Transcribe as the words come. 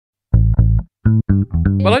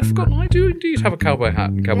Well, I'd forgotten I do indeed have a cowboy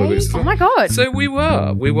hat and cowboy boots. Oh my God. So we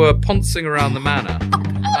were poncing around the manor,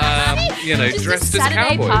 Just dressed a as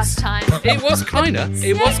Saturday cowboys. pastime. It was kind of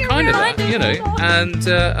that,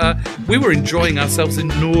 and we were enjoying ourselves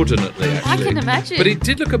inordinately, actually. I can imagine. But it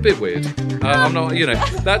did look a bit weird. I'm not,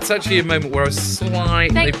 that's actually a moment where I was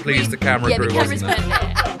slightly pleased the camera crew wasn't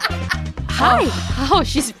there. Hi. Oh,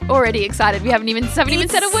 she's already excited. We haven't even said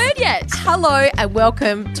a word yet. Hello and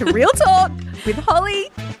welcome to Real Talk with Holly.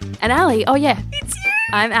 And Ali. Oh, yeah. It's you.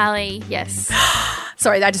 I'm Ali. Yes.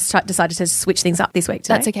 Sorry, I just decided to switch things up this week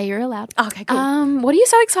today. That's okay. You're allowed. Okay, cool. What are you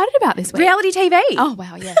so excited about this week? Reality TV. Oh,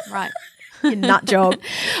 wow. Yeah, right. You nut job.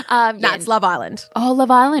 Yeah. It's Love Island. Oh, Love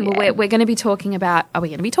Island. Yeah. Well, we're going to be talking about... Are we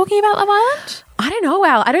going to be talking about Love Island? I don't know,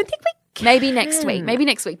 Al. I don't think we can. Maybe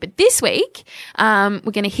next week. But this week, we're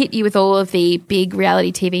going to hit you with all of the big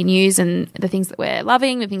reality TV news and the things that we're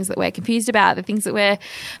loving, the things that we're confused about, the things that we're,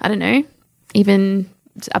 I don't know, even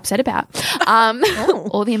upset about.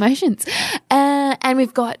 All the emotions. And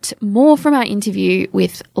we've got more from our interview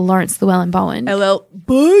with Lawrence Llewellyn Bowen.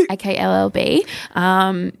 LLB. aka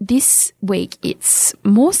LLB. This week it's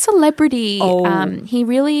more celebrity. He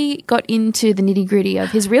really got into the nitty-gritty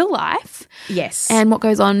of his real life. Yes. And what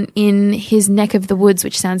goes on in his neck of the woods,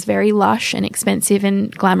 which sounds very lush and expensive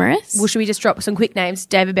and glamorous. Well, should we just drop some quick names?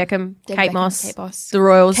 David Beckham, Kate Moss, Kate Boss. The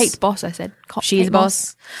Royals. Kate Boss, I said. She's a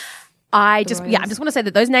boss. I just want to say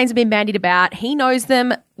that those names have been bandied about. He knows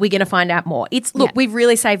them. We're going to find out more. We've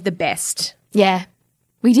really saved the best. Yeah,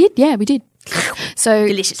 we did. So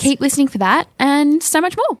Delicious. keep listening for that and so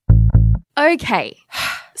much more. Okay.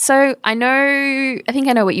 So I think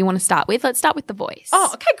I know what you want to start with. Let's start with The Voice. Oh,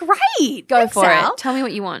 okay, great. Go Thanks, for Al. it. Tell me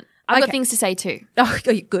what you want. I've got Okay. things to say too. Oh,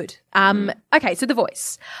 good. Okay, so The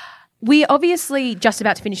Voice. We're obviously just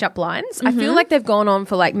about to finish up Blinds. I feel like they've gone on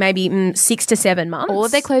for like maybe 6 to 7 months. All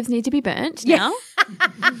of their clothes need to be burnt now.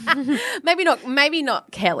 maybe not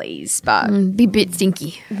Kelly's, but Be a bit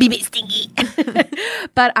stinky. be a bit stinky.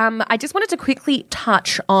 But I just wanted to quickly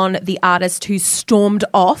touch on the artist who stormed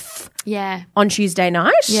off Yeah. on Tuesday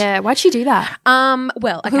night. Yeah. Why'd she do that?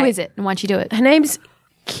 Well, okay. Who is it and why'd she do it? Her name's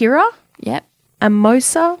Kira Yep.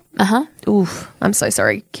 Amosa. Uh-huh. Oof, I'm so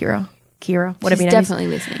sorry, Kira, whatever She's your name is. definitely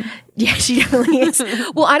listening. Yeah, she definitely is.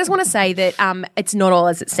 Well, I just want to say that it's not all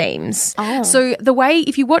as it seems. Oh. So the way,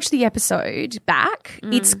 if you watch the episode back,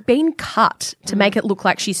 it's been cut to make it look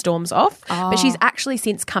like she storms off, but she's actually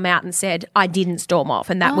since come out and said, I didn't storm off.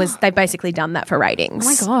 And that was, they've basically done that for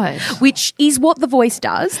ratings. Oh my God. Which is what The Voice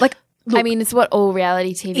does. Like, look, I mean, it's what all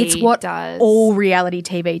reality TV it's what does. all reality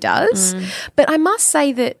TV does. But I must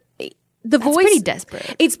say that The Voice, pretty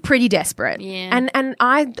desperate. It's pretty desperate. Yeah. And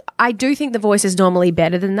I do think The Voice is normally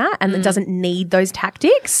better than that and it doesn't need those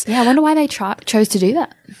tactics. Yeah, I wonder why they chose to do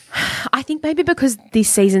that. I think maybe because this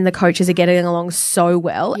season the coaches are getting along so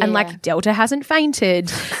well and Yeah. like Delta hasn't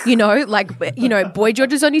fainted, Boy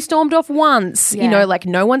George has only stormed off once, Yeah. like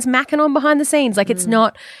no one's macking on behind the scenes. Like it's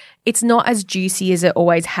not as juicy as it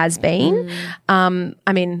always has been.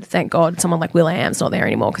 I mean, thank God someone like Will.i.am's not there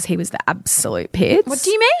anymore because he was the absolute pits. What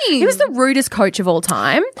do you mean? He was the rudest coach of all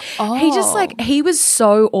time. He just he was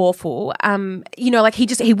so awful.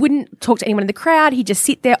 He wouldn't talk to anyone in the crowd. He'd just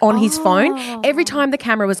sit there on his phone. Every time the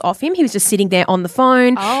camera was off him, he was just sitting there on the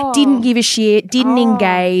phone, didn't give a shit, didn't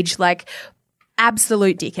engage, like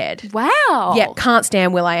absolute dickhead. Wow. Yeah, can't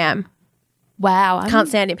stand Will.i.am. Wow. Can't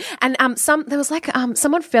stand him. And there was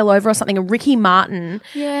someone fell over or something and Ricky Martin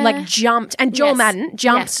jumped and Joel Yes. Madden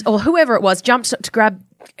jumped Yes. or whoever it was jumped to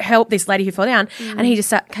help this lady who fell down and he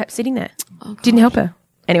just kept sitting there. Didn't help her.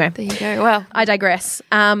 Anyway, There you go. Well, I digress.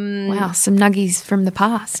 wow, some nuggies from the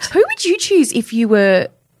past. Who would you choose if you were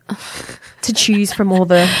to choose from all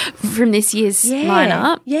the From this year's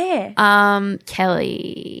lineup. Yeah.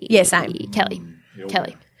 Kelly. Yeah, same.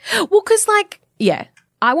 Kelly. Well, because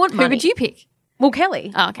I want money. Who would you pick? Well,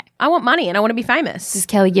 Kelly. Oh, okay. I want money and I want to be famous. Does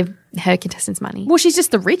Kelly give her contestants money? Well, she's just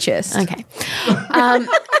the richest. Okay.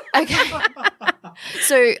 Okay.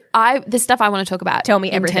 So the stuff I want to talk about. Tell me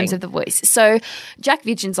in everything. terms of The Voice. So Jack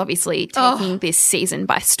Vidgen's obviously taking this season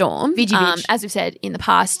by storm. Vidge. As we've said in the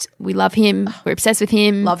past, we love him. We're obsessed with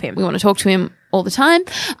him. Love him. We want to talk to him all the time.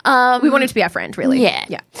 We want him to be our friend, really. Yeah.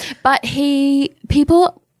 Yeah. But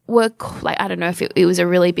people were I don't know if it was a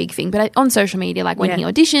really big thing, but on social media, like when he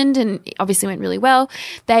auditioned and it obviously went really well,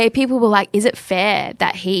 people were like, is it fair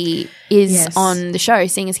that he is on the show,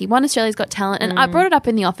 seeing as he won Australia's Got Talent? And I brought it up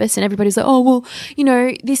in the office and everybody's like, oh, well,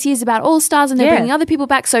 this year's about All Stars and they're bringing other people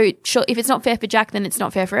back. So sure, if it's not fair for Jack, then it's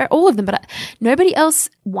not fair for all of them. But nobody else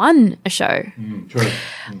won a show. True.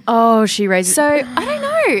 Oh, she raises. So I don't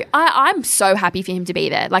know. I'm so happy for him to be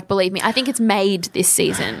there. Like, believe me, I think it's made this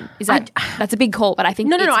season. That's a big call, but I think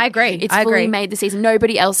No, I agree. It's I fully agree. made the season.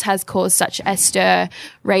 Nobody else has caused such a stir,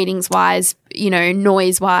 ratings wise,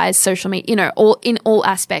 noise wise, social media, all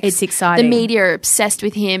aspects. It's exciting. The media are obsessed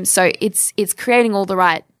with him, so it's creating all the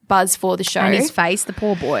right buzz for the show. And his face, the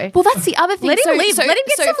poor boy. Well, that's the other thing. Let him live. Let him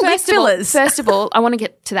get some lip first of all- fillers. First of all, I want to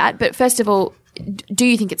get to that, but first of all, do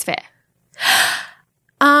you think it's fair?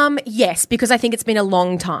 Yes, because I think it's been a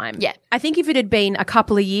long time. Yeah. I think if it had been a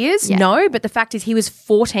couple of years, no, but the fact is he was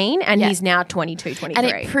 14 and he's now 22, 23. And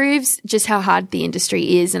it proves just how hard the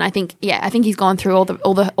industry is. And I think he's gone through all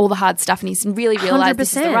the hard stuff, and he's really realized this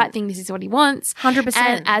is the 100%. right thing. This is what he wants. 100%.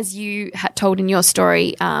 And as you had told in your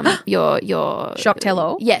story, your Shock tell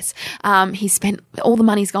all. Yes, he spent all the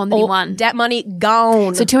money's gone that he won. That money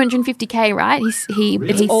gone. So $250K, right? He's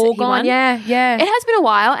all he gone. won. Yeah. It has been a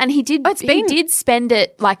while, and he did. it's been- He did spend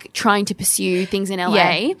it like trying to pursue things in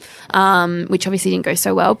LA, which obviously didn't go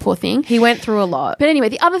so well. Poor thing. He went through a lot. But anyway,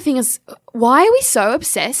 the other thing is, why are we so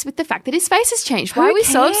obsessed with the fact that his face has changed? Why are we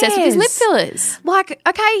so obsessed with his lip cares? fillers? Like,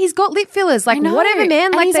 okay, he's got lip fillers. Like, No. whatever, man.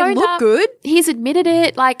 And Like, he's they owned look up. good. He's admitted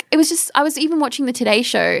it. Like, it was just, I was even watching the Today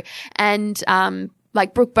Show, and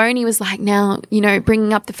like Brooke Boney was like, now,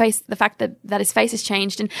 bringing up the fact that his face has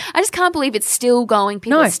changed. And I just can't believe it's still going.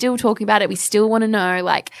 People No. are still talking about it. We still want to know.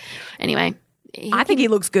 Like, anyway. I think he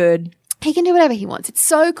looks good. He can do whatever he wants. It's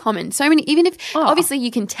so common. So many, even if obviously you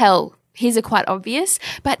can tell his are quite obvious,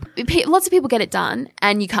 but lots of people get it done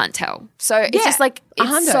and you can't tell. So it's just like,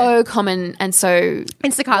 it's so common and so.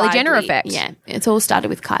 It's the Kylie Jenner widely- effect. Yeah. It's all started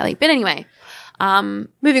with Kylie. But anyway,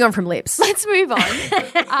 Moving on from lips. let's move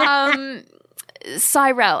on.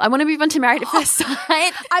 Cyrell. I want to move on to Married at First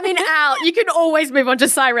Sight. I mean, Al, you can always move on to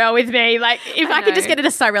Cyrell with me. Like, if I, could know. just get a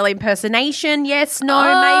Cyrell impersonation, yes, no,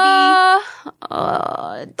 maybe.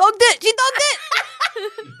 Dogged it. She dogged it.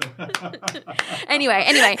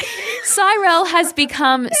 Anyway, Cyrell has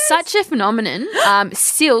become such a phenomenon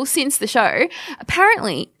still since the show.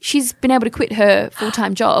 Apparently, she's been able to quit her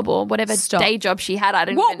full-time job or whatever day job she had. I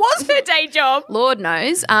don't What even, was her day job? Lord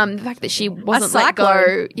knows. The fact that she wasn't let cyclone.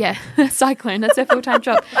 go. Yeah, a cyclone. That's her full-time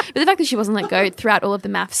job. But the fact that she wasn't let go throughout all of the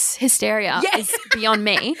maths hysteria is beyond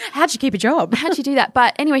me. How'd you keep a job? How'd she do that?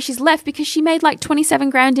 But anyway, she's left because she made like 27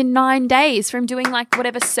 grand in 9 days from doing like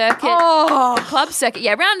whatever circuit, the club circuit.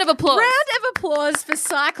 Yeah, round of applause. Round of applause for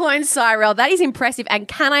Cyclone Cyrell. That is impressive. And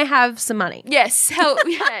can I have some money? Yes.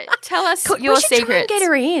 Tell us your we should try and secrets. get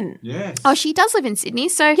her in. Yes. Oh, she does live in Sydney,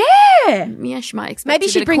 so Yeah. she might expect Maybe a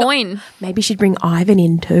she'd bit bring of coin. Maybe she'd bring Ivan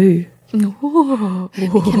in too. Ooh, we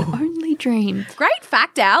can only dream. Great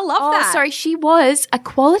fact, Al. Love Oh, that. sorry. She was a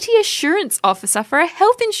quality assurance officer for a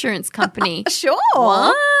health insurance company. Sure.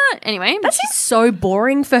 What? Anyway, That seems so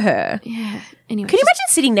boring for her. yeah. Anyway, Can you imagine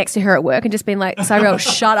sitting next to her at work and just being like, Cyrell,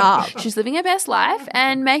 shut up. she's living her best life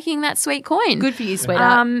and making that sweet coin. Good for you,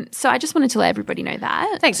 sweetheart. So I just wanted to let everybody know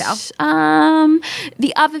that. Thanks, Al.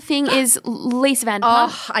 The other thing is Lisa Vanderpump,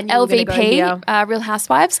 Oh, I knew you were gonna go here. LVP, Real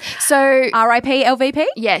Housewives. So R.I.P. LVP?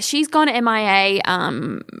 yeah, she's gone MIA.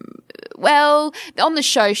 Well, on the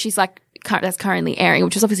show, she's like that's currently airing,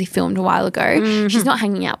 which was obviously filmed a while ago. Mm-hmm. She's not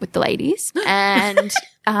hanging out with the ladies, and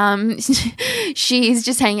she's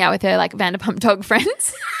just hanging out with her like Vanderpump dog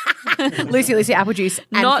friends. Lucy Applejuice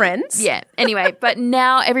and Not- friends. Yeah. Anyway, but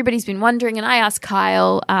now everybody's been wondering, and I asked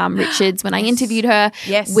Kyle Richards when I interviewed her,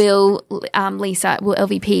 Yes. will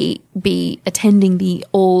LVP be attending the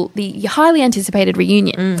highly anticipated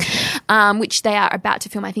reunion, which they are about to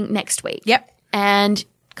film, I think, next week. Yep. And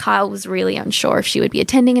Kyle was really unsure if she would be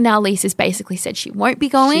attending, and now Lisa's basically said she won't be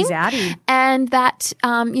going. She's outie. And that,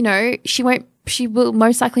 she will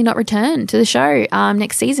most likely not return to the show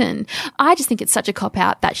next season. I just think it's such a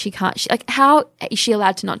cop-out that she can't. How is she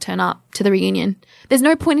allowed to not turn up to the reunion? There's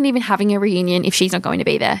no point in even having a reunion if she's not going to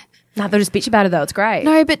be there. No, they'll just bitch about it though. It's great.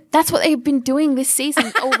 No, but that's what they've been doing this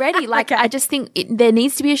season already. I just think there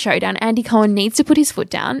needs to be a showdown. Andy Cohen needs to put his foot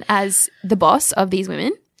down as the boss of these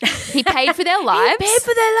women. He paid for their lives. He paid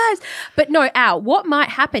for their lives. But no, Al, what might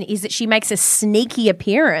happen is that she makes a sneaky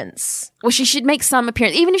appearance. Well, she should make some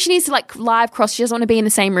appearance. Even if she needs to live cross, she doesn't want to be in the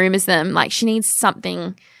same room as them. She needs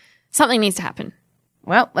something. Something needs to happen.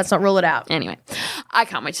 Well, let's not rule it out. Anyway, I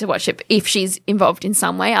can't wait to watch it if she's involved in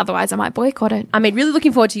some way. Otherwise, I might boycott it. I mean, really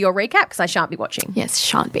looking forward to your recap because I shan't be watching. Yes,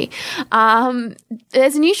 shan't be.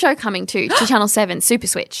 There's a new show coming to Channel 7, Super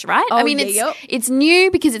Switch, right? Oh, I mean, yeah, it's new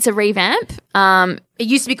because it's a revamp. It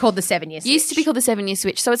used to be called the 7 Year It used to be called the 7 Year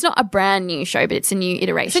Switch, so it's not a brand new show, but it's a new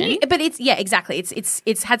iteration. But it's yeah, exactly.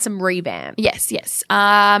 It's had some revamp. Yes.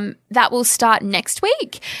 That will start next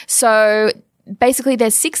week. So basically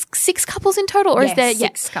there's six couples in total, or is there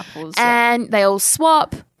 6 couples? and they all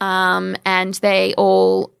swap, and they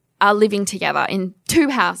all are living together in 2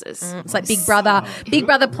 houses. It's like Big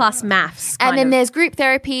Brother plus maths. And then there's group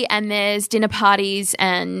therapy and there's dinner parties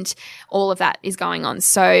and all of that is going on.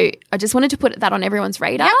 So I just wanted to put that on everyone's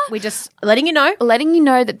radar. we're just letting you know. Letting you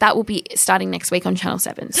know that will be starting next week on Channel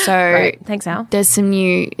 7. So Great. Thanks, Al. there's some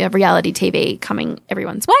new reality TV coming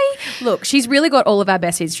everyone's way. Look, she's really got all of our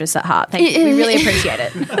best interests at heart. Thank you. We really appreciate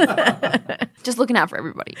it. Just looking out for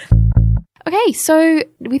everybody. Okay, so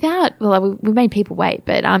we made people wait,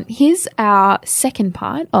 but here's our second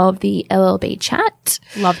part of the LLB chat.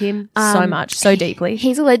 Love him so much, so deeply.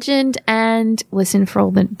 He's a legend, and listen for all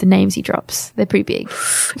the names he drops. They're pretty big.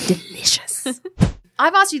 Delicious.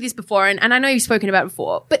 I've asked you this before, and I know you've spoken about it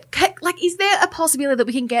before, but is there a possibility that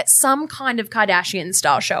we can get some kind of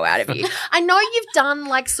Kardashian-style show out of you? I know you've done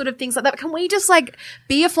sort of things like that, but can we just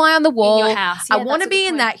be a fly on the wall? In your house. Yeah, I want to be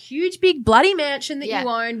in that huge, big, bloody mansion that you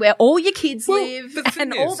own where all your kids live the thing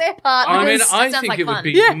and is, all their partners. I mean, I sounds think like it would fun.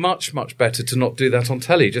 be much, much better to not do that on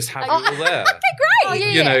telly. Just have it all there. Oh, yeah,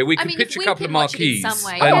 You know, yeah. we I could mean, pitch if a we couple could of watch it in marquees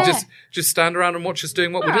some way. and Yeah. just stand around and watch us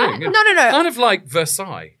doing what we're doing. No. Kind of like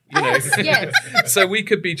Versailles, you know. yes. So we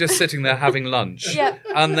could be just sitting there having lunch, Yeah.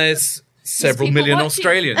 and there's several people million watching.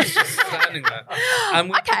 Australians just standing there, and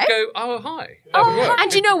we could go, "Oh, hi." That would work.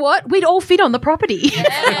 And you know what? We'd all fit on the property.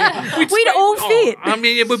 We'd all fit. I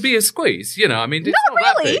mean, it would be a squeeze, you know. I mean, it's not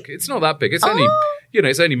that really. big. It's not that big. It's only,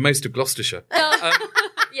 it's only most of Gloucestershire.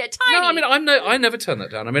 Yeah, tiny. No, I mean, I never turn that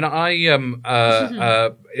down. I mean,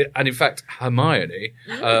 and in fact, Hermione,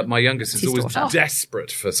 my youngest, is always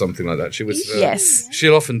desperate for something like that. She was, Yes.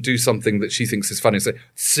 she'll often do something that she thinks is funny and say,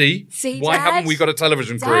 see, why Dad? haven't we got a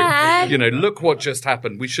television crew? Dad? You know, look what just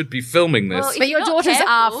happened. We should be filming this. Well, But your If you're not daughters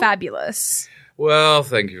are careful- fabulous. Well,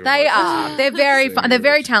 thank you very They much. are. They're very fun. They're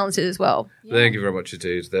very talented as well. Thank you very much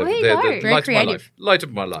indeed. They're, There you they're go. the Very light of my creative. life. Light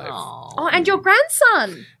of my life. Oh, and your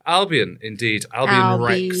grandson. Albion, indeed. Albion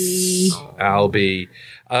Albie. Rex.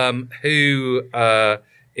 Albie. Who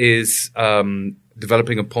is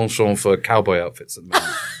developing a penchant for cowboy outfits at the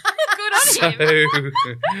moment. Good on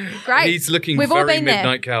him. Great. He's looking We've all very been there.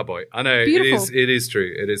 midnight cowboy. I know. Beautiful. It is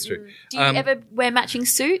true. It is true. Do you ever wear matching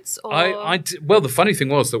suits? Or Well, the funny thing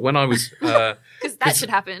was that when I was because that should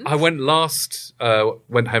happen. I went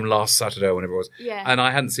home last Saturday or whenever it was. Yeah. And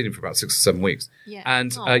I hadn't seen him for about 6 or 7 weeks. Yeah.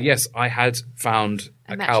 And yes, I had found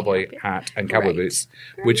a matching cowboy outfit. hat and cowboy Great. boots,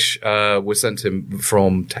 which were sent him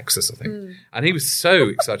from Texas, I think. And he was so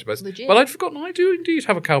excited about it. Legit. Well, I'd forgotten I do indeed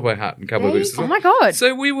have a cowboy hat and cowboy boots. as Oh well. my God.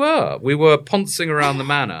 So we were poncing around the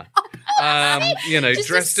manor, Just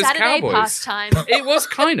dressed a as Saturday cowboys. pastime. It was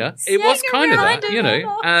kind of that, you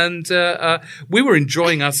know, and we were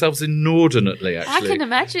enjoying ourselves inordinately. Actually, can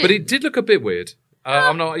imagine. but it did look a bit weird.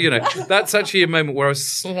 I'm not, you know, that's actually a moment where I was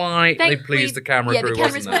slightly Thankfully, pleased the camera the crew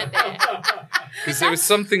cameras wasn't weren't there there. because there was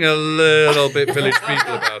something a little bit Village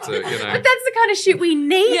People about it, you know. That's the kind of shit we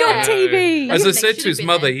need on TV. As I They said should to have his been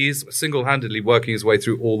mother, there. he's single-handedly working his way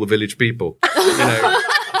through all the Village People. You know,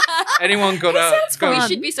 anyone got We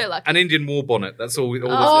should be so lucky. an Indian war bonnet? That's all.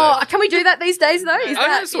 All Oh, that's can we do that these days though? Is left.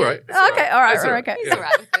 that That's all right. That's Okay, all right, That's all right, okay. He's all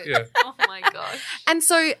right with it. Yeah. Oh my gosh. And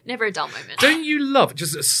so Never a dull moment. Don't you love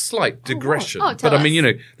just a slight digression? Oh, tell but I mean, us. you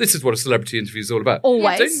know, this is what a celebrity interview is all about.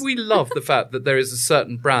 Always. Don't we love the fact that there is a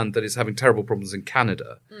certain brand that is having terrible problems in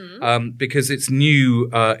Canada because it's new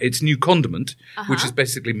condiment, which is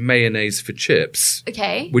basically mayonnaise for chips,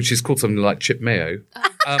 Okay. which is called something like chip mayo.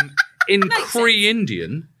 In Cree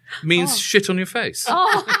Indian means shit on your face.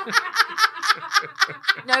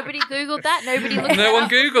 Nobody Googled that. Nobody looked No one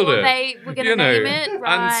up Googled before it. They were going to You know, name it.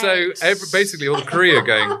 Right. and so basically all the Cree are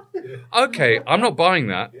going, okay, I'm not buying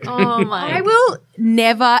that. Oh my. I will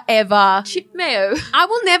never ever Chip mayo. I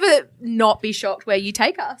will never not be shocked where you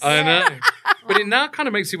take us. I know. But it now kind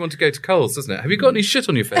of makes you want to go to Coles, doesn't it? Have you got any shit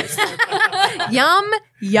on your face? Yum,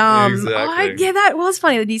 yum. Exactly. Yeah, that was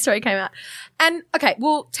funny. The news story came out. And okay,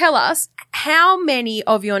 well, tell us how many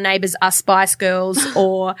of your neighbours are Spice Girls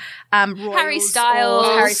or Royals Harry Styles.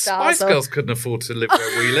 or Harry Spice Styles? Girls couldn't afford to live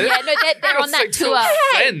where we live. Yeah, no, they're on that Makes tour.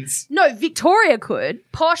 no sense. No, Victoria could.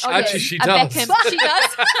 Posh. could. Actually, she A does. Beckham. She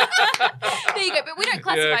does. There you go. But we don't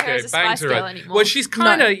classify her as a bang Spice to Girl her. anymore. Well, she's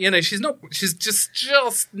kind of, you know, she's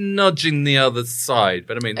just nudging the other side.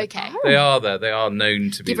 But I mean, Okay. they are there. They are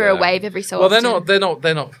known to be Give her a there. wave every so Well, often. they're not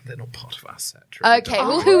part of our set. Really. Okay,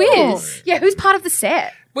 well, who is? Yeah, who's part of the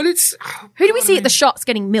set? Well, it's Who do we see at the shops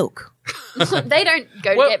getting milk? They don't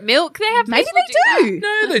go Well, to get milk. They have Maybe people they do. do.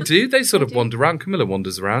 No, they do. They sort of wander around. Camilla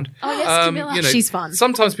wanders around. Oh, yes, Camilla. She's fun.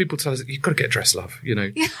 Sometimes people tell us, you've got to get dressed, love.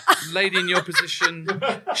 Lady in your position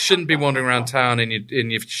shouldn't be wandering around town in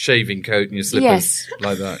your shaving coat and your slippers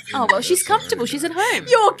like that. Oh, well, she's comfortable. She's at home.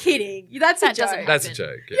 You're kidding. That's a That joke. doesn't That's a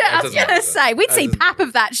joke. Yeah, I was going to say, we'd see pap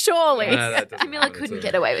of that, surely. Camilla couldn't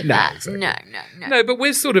get away with that. exactly. No. No, but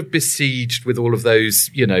we're sort of besieged with all of those,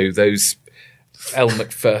 those Elle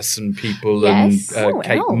Macpherson people Yes. and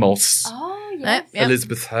Kate Elle. Moss. Oh, yes. Yep.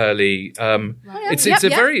 Elizabeth Hurley.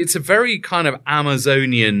 It's a very kind of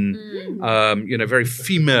Amazonian, very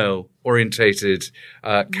female orientated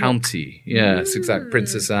county. Yes, exactly.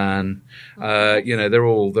 Princess Anne. They're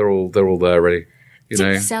all there really.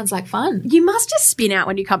 Sounds like fun. You must just spin out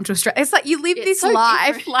when you come to Australia. It's like you live this so life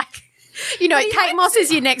different. like... Kate Moss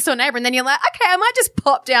is your next door neighbour, and then you're like, okay, I might just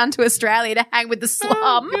pop down to Australia to hang with the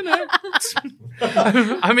slum.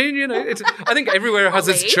 I mean, I think everywhere has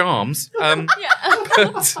its charms.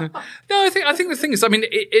 But no, I think the thing is, I mean,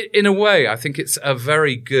 in a way, I think it's a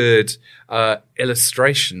very good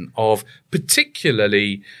illustration of,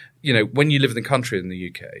 particularly, when you live in the country in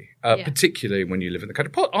the UK, particularly when you live in the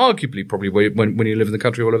country, arguably probably when you live in the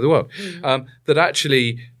country all over the world, that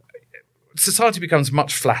actually society becomes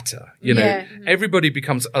much flatter. Everybody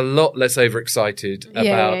becomes a lot less overexcited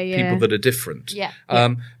about people that are different.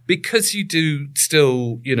 Because you do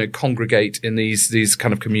still, congregate in these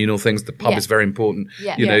kind of communal things. The pub is very important.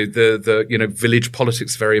 The village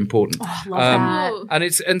politics is very important. Oh, love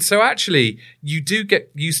that. And so actually you do get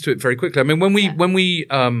used to it very quickly. I mean, when we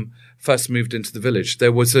first moved into the village,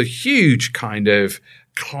 there was a huge kind of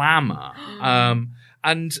clamour.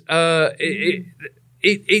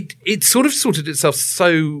 It sort of sorted itself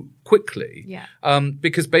so quickly,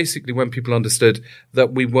 because basically when people understood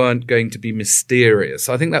that we weren't going to be mysterious,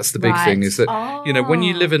 I think that's the big thing is that when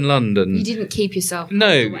you live in London, You didn't keep yourself. no,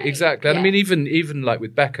 locked away. exactly. And I mean, even like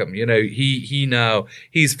with Beckham,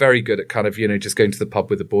 he's very good at kind of just going to the pub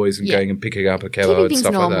with the boys and going and picking up a kebab Keeping and things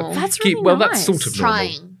stuff normal. like that. That's really Well, nice. that's sort of normal.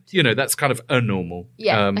 Trying. That's kind of a normal.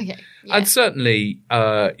 Okay. Yeah. And certainly,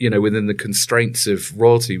 within the constraints of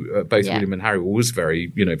royalty, both William and Harry were always very,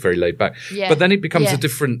 very laid back. Yeah. But then it becomes Yeah. a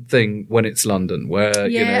different thing when it's London, where,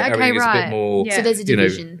 everything is a right. bit more, Yeah. So there's a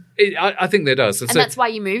division. I think there does. And that's why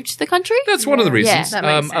you moved to the country? That's one of the reasons. that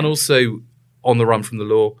makes sense. And also on the run from the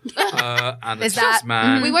law, and the There's tax that.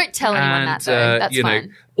 man. We won't tell anyone that, though. That's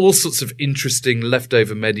fine. All sorts of interesting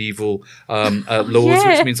leftover medieval laws,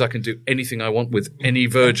 which means I can do anything I want with any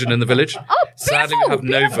virgin in the village. Sadly, we have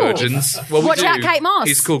no virgins. Well, Watch we do. out, Kate Moss.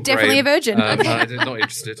 He's called Definitely Graham. a virgin. I'm not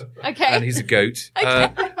interested. Okay. And he's a goat.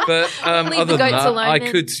 But Leave other the than goats that, alone I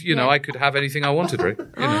then. could, I could have anything I wanted, right?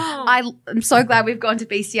 I'm so glad we've gone to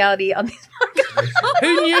bestiality on this podcast.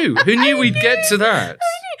 Who knew? Who knew we'd get to that?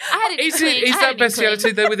 I had it Is clean. that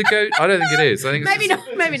bestiality though with a goat? I don't think it is. I think it's Maybe just,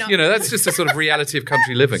 not. Maybe not. that's just a sort of reality of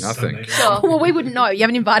country living, I think. Sure. Well, we wouldn't know. You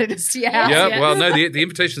haven't invited us to your house. Yeah, yet. well, no, the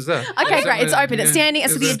invitation's there. Okay, great. It's open. It's standing.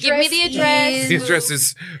 So the Is address. Give me the address. The address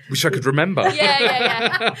is, wish I could remember.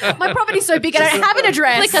 Yeah. My property's so big, I don't have an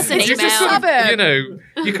address. Flick us an It's just a email.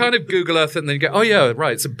 suburb. You kind of Google Earth it and then you go, oh yeah,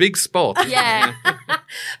 right, it's a big spot. Yeah.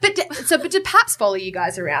 But do Paps follow you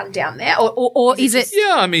guys around down there, or is it?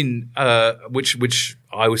 Yeah, I mean, which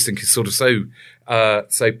I always think is sort of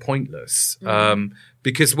so pointless,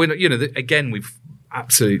 because when again we've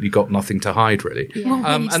absolutely got nothing to hide really,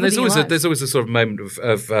 and there's always a sort of moment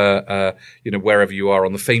of wherever you are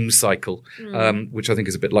on the fame cycle, which I think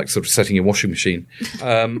is a bit like sort of setting your washing machine,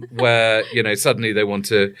 where suddenly they want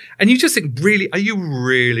to, and you just think, really, are you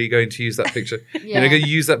really going to use that picture? You're going to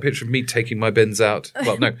use that picture of me taking my bins out?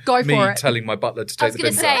 Well, no, Go me for it. telling my butler to I take was the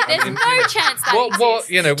going to bins say, out. there's no chance that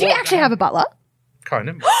exists. Do you actually have a butler? Kind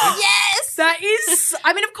of. Yes! That is.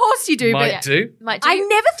 I mean, of course you do. Might but do. Might do. I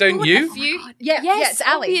never Don't thought you? of- You? Yeah, Yes, it's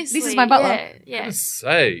Ali. This is obviously. my butler. Yeah.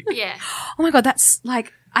 Say. Yeah. Oh my god, that's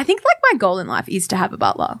like. I think like my goal in life is to have a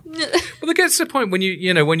butler. Well, it gets to the point when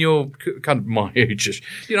when you're kind of my age,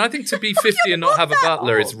 I think to be 50 and not have a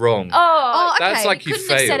butler is wrong. Oh, okay. That's like you couldn't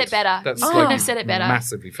have failed. said it better. That's You like couldn't have said it better.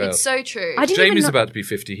 Massively failed. It's so true. I didn't Jamie's even know- about to be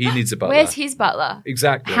 50. He needs a butler. Where's his butler?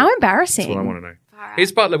 Exactly. How embarrassing. That's what I want to know.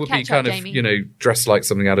 His butler would Catch be kind up, of, Jamie. dressed like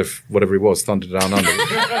something out of whatever he was, Thunder Down Under.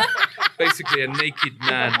 Basically a naked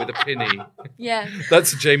man with a pinny. Yeah.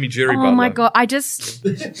 That's a Jamie Jury butler. Oh my god, I just.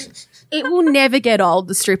 It will never get old.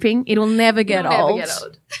 The stripping. It'll never get old. Never get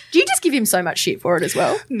old. Do you just give him so much shit for it as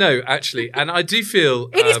well? No, actually. And I do feel...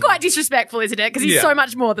 It is quite disrespectful, isn't it? Because he's yeah. so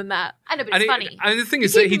much more than that. I know, but And it's funny. And the thing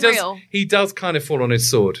is You that keep him real. he does kind of fall on his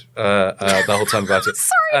sword the whole time about it.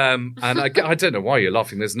 Sorry. And I don't know why you're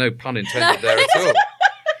laughing. There's no pun intended there at all.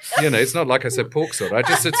 It's not like I said pork sword. I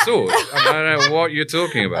just said sword. I don't know what you're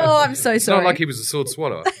talking about. Oh, I'm so It's sorry. not like he was a sword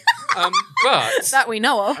swallower. But that we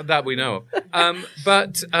know of. that we know of.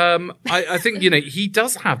 I think, he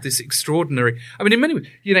does have this extraordinary, I mean, in many ways,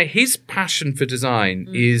 his passion for design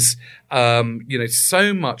is,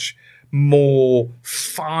 so much more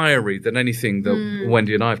fiery than anything that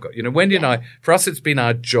Wendy and I have got. Wendy and I, for us, it's been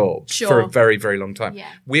our job for a very, very long time. Yeah.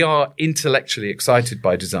 We are intellectually excited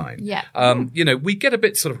by design. Yeah. We get a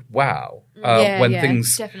bit sort of wow when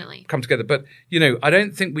things definitely come together. But, I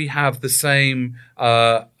don't think we have the same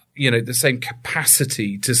the same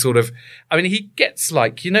capacity to sort of, I mean, he gets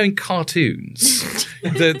like, in cartoons,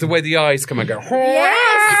 the way the eyes come and go,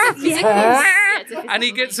 and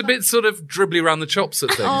he gets a bit sort of dribbly around the chops at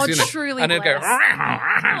things, Oh, truly and he'll go,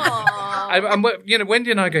 and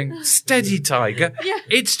Wendy and I are going, steady, tiger.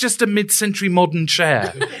 It's just a mid-century modern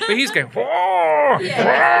chair. But he's going, Oh,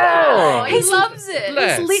 he loves it.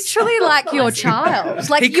 Bless. It's literally like your child.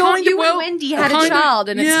 Like He you kinda- and well, Wendy had kinda- a child,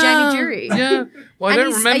 and it's Jamie Jury. Yeah. Well, I And don't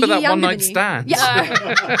he's remember a that year one younger night than you. stand.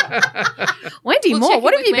 Yeah. Wendy We'll Moore, check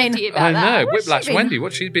what in have you with been? Wendy about I that. know. What's she Whiplash been- Wendy,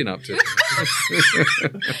 what's she been up to?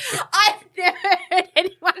 I've never heard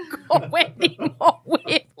anyone call Wendy Moore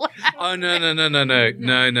Whiplash. Oh,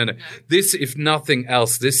 no. This, if nothing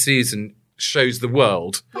else, this season shows the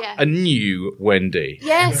world a new Wendy.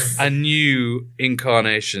 Yes. A new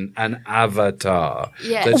incarnation, an avatar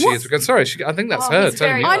Yeah. that she is. Because, sorry, I think that's her. he's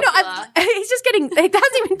very- telling me I that. know. He's just getting. He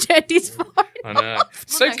hasn't even turned his phone. I know.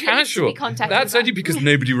 So no, he needs to be casual. contacted That's by- only because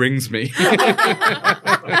nobody rings me. No,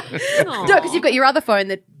 because you've got your other phone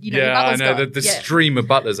that your Yeah, I butler's know got. the stream of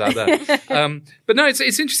butlers out there. But no, it's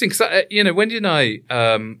interesting because Wendy and I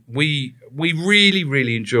we really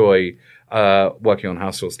really enjoy working on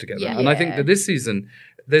House Rules together, Yeah. and I think that this season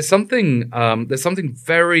there's something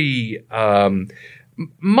very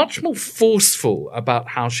much more forceful about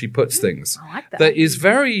how she puts things. I like that. That is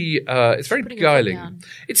very it's very putting her foot beguiling. down.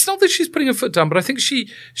 It's not that she's putting her foot down, but I think she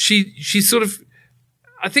sort of.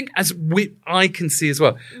 I think I can see as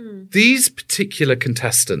well, these particular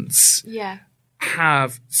contestants Yeah.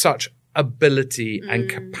 have such ability and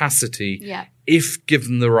capacity Yeah. if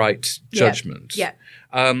given the right judgment. Yeah.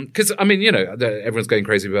 Because, I mean, everyone's going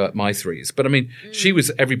crazy about my threes, but I mean, she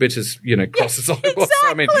was every bit as, cross as I was.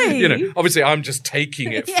 I mean, Exactly. obviously I'm just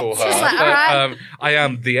taking it for her. she's like, but, all right. I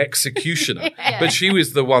am the executioner. But she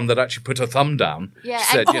was the one that actually put her thumb down. Yeah,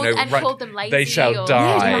 said, and called them lazy they shall or-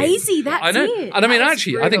 die. Yeah, lazy, that's I know. it. And I mean, That is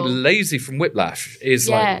actually, I think brutal. lazy from Whiplash is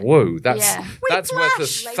Yeah. like, whoa, that's Yeah. that's worth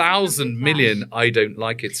Whiplash. 1,000 million I don't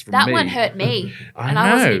like it's from That me. one hurt me. I and know.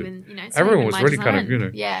 I wasn't even, it's not Everyone even was my really kind design.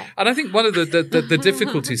 of, Yeah. And I think one of the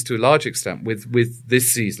difficulties to a large extent with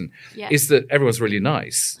this season Yeah. is that everyone's really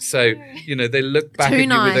nice. So, they look back Too at you with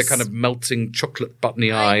their nice. kind of melting chocolate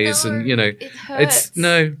buttony I eyes know. and, It it's, hurts.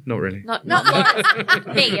 no, not really. Not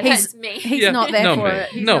me. It hurts me. He's not there not for me. it.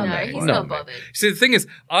 He's Not not me. he's not not me. bothered. See, the thing is,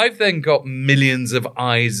 I've then got millions of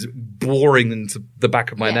eyes boring into the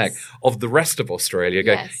back of my Yes. neck of the rest of Australia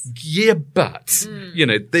going, Yes. yeah, but,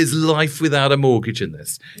 there's life without a mortgage in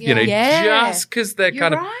this. Yeah. Just because they're You're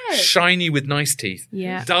kind of right. shiny with nice teeth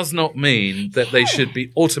Yeah. does not mean that they should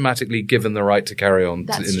be automatically given the right to carry on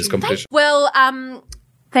That's in this true. competition. Well,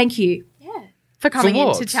 thank you Yeah. for coming in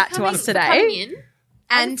what? to chat to Coming- us coming today. in.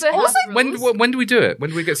 And for also, House Rules. When do we do it? When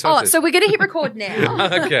do we get oh, started? so we're going to hit record now.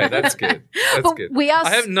 Okay, that's good. That's But good. we are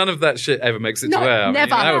I hope none of that shit ever makes it No, to air. I mean, never.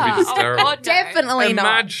 that would be just Oh, terrible. God, no. Definitely not.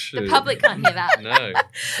 Imagine. The public can't hear that. No.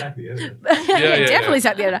 Yeah, definitely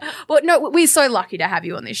sat the editor. But no, we're so lucky to have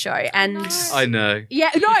you on this show. And I know. yeah,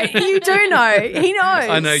 no, you do know. He knows.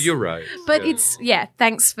 I know, you're right. But Yeah.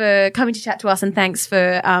 thanks for coming to chat to us, and thanks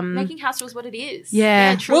for Making House Rules what it is.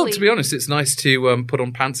 Yeah. truly. Well, to be honest, it's nice to put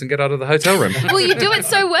on pants and get out of the hotel room. Well, you do it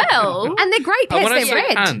so well. and they're great And pants. when I They're say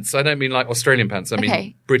red. pants, I don't mean like Australian pants. I mean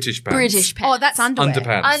Okay. British pants. British pants. Oh, that's underwear.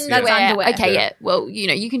 Underpants. That's Underwear. underwear. Okay, yeah. Well,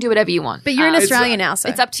 you can do whatever you want. But you're in Um, Australia now, so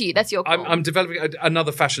It's up to you. That's your call. I'm developing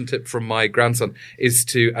another fashion tip from my grandson is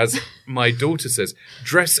to, as my daughter says,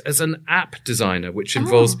 dress as an app designer, which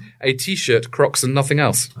involves a t-shirt, Crocs, and nothing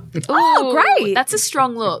else. Oh, Ooh, great. That's a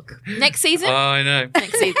strong look. Next season? I know.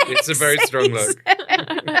 Next season. It's a very strong look.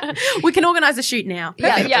 we can organise a shoot now.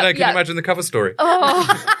 Yeah, I know, can you imagine the cover story?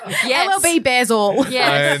 Yes. LLB bears all.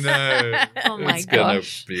 Yes. I know. Oh my It's gonna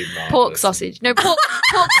gosh. be marvelous. Pork sausage. No, pork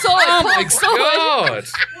sword. Oh my pork sword. god!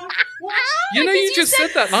 You know, you you just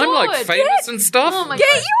said said that, and I'm like sword. famous and stuff. Oh my Get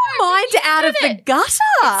God. your mind out of the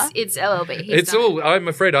gutter. It's LLB. He's It's done all. I'm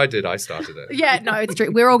afraid I did. I started it. Yeah, no, it's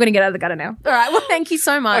true. We're all going to get out of the gutter now. All right. Well, thank you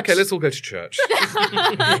so much. Okay, let's all go to church.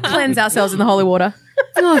 cleanse ourselves in the holy water. it.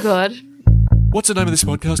 Oh, God. What's the name of this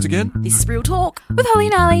podcast again? This is Real Talk. With Holly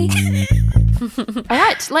and Ali. All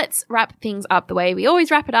right, let's wrap things up the way we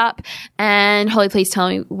always wrap it up. And Holly, please tell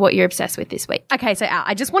me what you're obsessed with this week. Okay, so Al,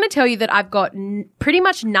 I just want to tell you that I've got pretty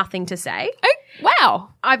much nothing to say. Oh, wow.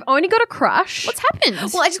 I've only got a crush. What's happened?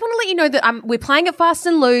 Well, I just want to let you know that we're playing it fast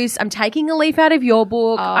and loose. I'm taking a leaf out of your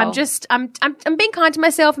book. Oh. I'm being kind to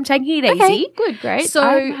myself. I'm taking it Okay, easy. good, great. So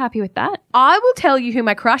I'm happy with that. I will tell you who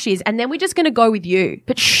my crush is, and then we're just going to go with you.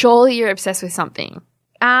 But surely you're obsessed with something.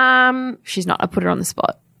 She's not. I put her on the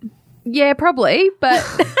spot. Yeah, probably, but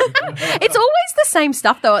it's always the same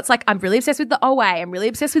stuff though. It's like I'm really obsessed with the OA, I'm really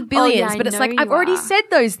obsessed with Billions, I but it's know like I've you already are. said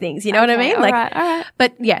those things. You know what I mean? all Like, right.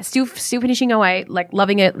 but yeah, still finishing OA, like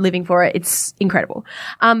loving it, living for it. It's incredible.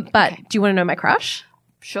 But do you want to know my crush?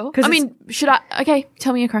 Sure. 'Cause I mean, should I? Okay,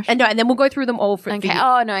 tell me your crush. And then we'll go through them all for Okay. you.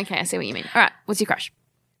 Oh, no, okay. I see what you mean. All right. What's your crush?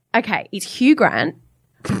 Okay, it's Hugh Grant,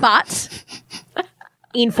 but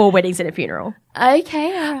in 4 Weddings and a Funeral.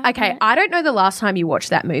 Okay. All right. Okay, I don't know the last time you watched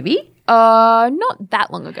that movie, Not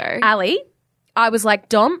that long ago. Ali. I was like,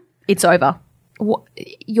 Dom, it's over. What,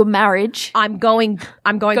 your marriage. I'm going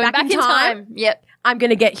back in time. Yep. I'm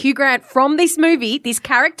going to get Hugh Grant from this movie, this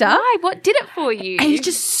character. Why? What did it for you? And he's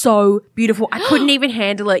just so beautiful. I couldn't even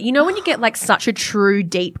handle it. You know when you get like such a true,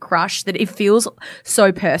 deep crush that it feels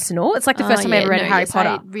so personal? It's like the first time I ever read Harry Potter.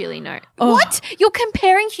 I really know. What? You're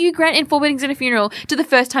comparing Hugh Grant in 4 Weddings and a Funeral to the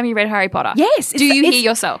first time you read Harry Potter? Yes. Do you hear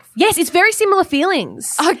yourself? Yes, it's very similar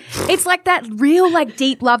feelings. It's like that real like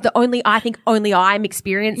deep love that only I'm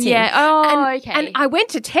experiencing. Yeah. Oh, and, okay. And I went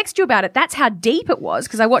to text you about it. That's how deep it was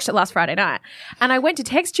because I watched it last Friday night. And I went to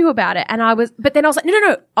text you about it but then I was like,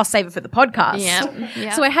 no, I'll save it for the podcast.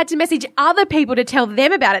 Yeah. So I had to message other people to tell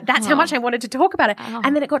them about it. That's how much I wanted to talk about it.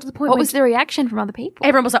 And then it got to the point What where was the reaction from other people?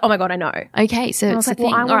 everyone was like, oh my God, I know. Okay, so it's like, a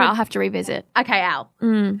well, thing. I All wanna- right, I'll have to revisit. Okay, Al,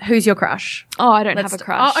 who's your crush? Oh, I don't have a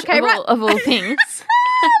crush. Oh, okay, of right. Of all things.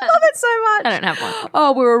 I love it so much. I don't have one.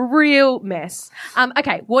 Oh, we're a real mess.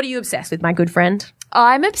 Okay, what are you obsessed with, my good friend?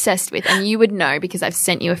 I'm obsessed with, and you would know because I've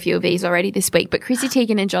sent you a few of these already this week, but Chrissy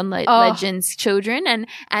Teigen and John Legend's children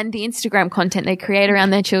and the Instagram content they create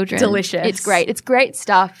around their children. Delicious. It's great. It's great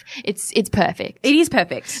stuff. It's perfect. It is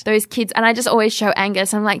perfect. Those kids, and I just always show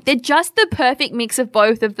Angus. I'm like, they're just the perfect mix of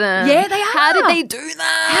both of them. Yeah, they are. How did they do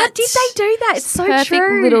that? How did they do that? It's so Perfect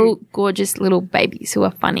true. little gorgeous little babies who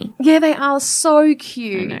are funny. Yeah, they are so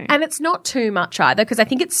cute. I know. And it's not too much either because I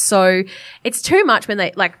think it's too much when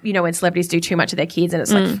they like, you know, when celebrities do too much of their kids and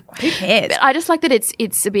it's like, who cares? But I just like that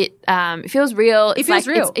it's a bit it feels real. It feels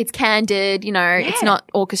real. It's candid, you know, it's not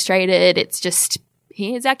orchestrated. It's just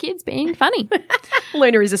here's our kids being funny.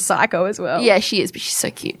 Luna is a psycho as well. Yeah, she is, but she's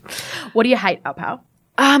so cute. What do you hate, Pal?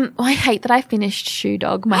 I hate that I finished Shoe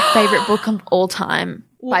Dog, my favorite book of all time.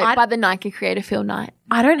 Well, by the Nike creator Phil Knight.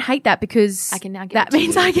 I don't hate that because I can now get that it to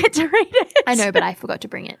means you. I get to read it. I know, but I forgot to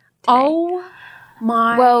bring it today. Oh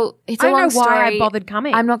my. Well, it's a I long don't know story. why I bothered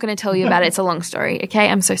coming. I'm not going to tell you about it. It's a long story. Okay,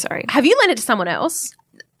 I'm so sorry. Have you lent it to someone else?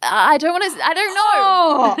 I don't want to. I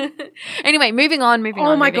don't know. Anyway, moving on.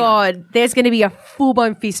 Oh my God. There's going to be a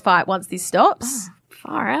full-blown fist fight once this stops.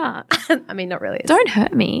 Far out. I mean, not really. Don't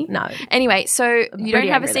hurt me. No. Anyway, so you don't pretty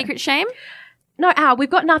have a angry, secret shame? No, Al, we've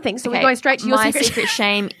got nothing. So we're Okay, going straight to your my secret.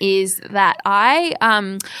 shame is that I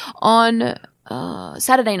on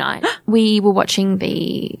Saturday night we were watching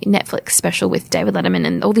the Netflix special with David Letterman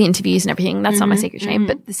and all the interviews and everything. That's not my secret shame,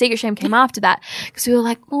 but the secret shame came after that because we were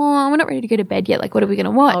like, oh, we're not ready to go to bed yet. Like, what are we going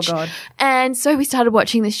to watch? Oh, God. And so we started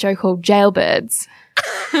watching this show called Jailbirds.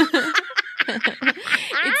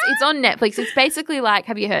 It's on Netflix. It's basically like,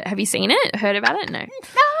 have you seen it? Heard about it? No.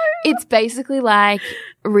 It's basically like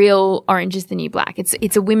real Orange is the New Black.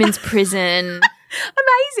 It's a women's prison.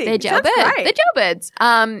 Amazing. They're jailbirds. That's great. They're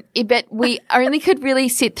jailbirds. But we only could really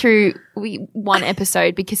sit through one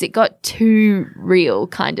episode because it got too real,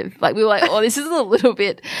 kind of. Like we were like, oh, this is a little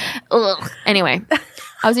bit. Ugh. Anyway,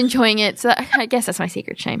 I was enjoying it, so I guess that's my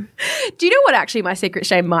secret shame. Do you know what actually my secret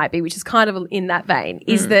shame might be, which is kind of in that vein,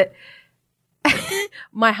 is that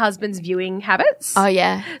my husband's viewing habits. Oh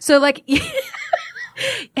yeah. So like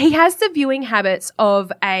he has the viewing habits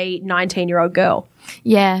of a 19-year-old girl.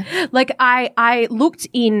 Yeah. Like I looked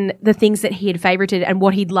in the things that he had favorited and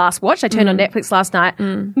what he'd last watched. I turned on Netflix last night,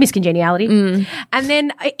 Miss Congeniality. And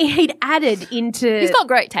then he'd added into... He's got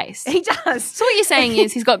great taste. He does. So what you're saying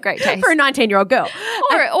is he's got great taste. For a 19-year-old girl.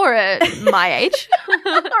 or my age.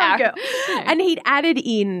 Or a girl. And he'd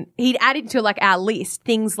added to like our list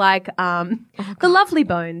things like The Lovely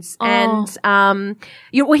Bones and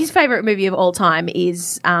his favorite movie of all time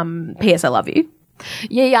is P.S. I Love You.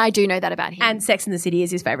 Yeah, I do know that about him. And Sex and the City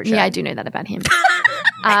is his favorite show. yeah, I do know that about him.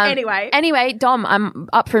 Anyway, Dom, I'm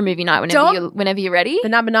up for a movie night whenever you're ready. The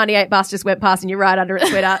number 98 bus just went past and you're right under it,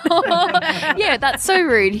 sweetheart. Yeah, that's so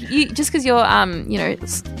rude. Just because you're,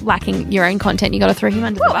 lacking your own content, you got to throw him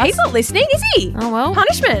under the bus. He's not listening, is he? Oh, well.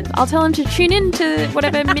 Punishment. I'll tell him to tune in to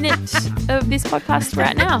whatever minute of this podcast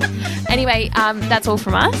right now. Anyway, that's all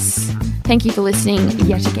from us. Thank you for listening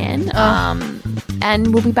yet again.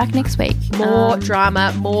 And we'll be back next week. More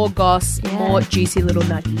drama, more goss, more juicy little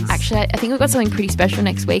nuggies. Actually, I think we've got something pretty special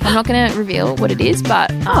next week. I'm not going to reveal what it is,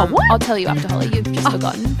 but I'll tell you after Holly. You've just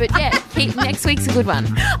forgotten. But yeah, next week's a good one.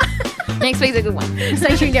 Next week's a good one.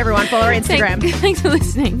 Stay tuned, everyone. Follow our Instagram. Thanks for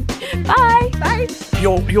listening. Bye. Bye.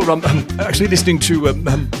 You're actually listening to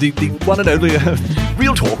the one and only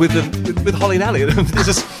Real Talk with Holly and Ali. This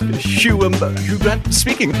is Hugh Grant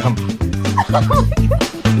speaking.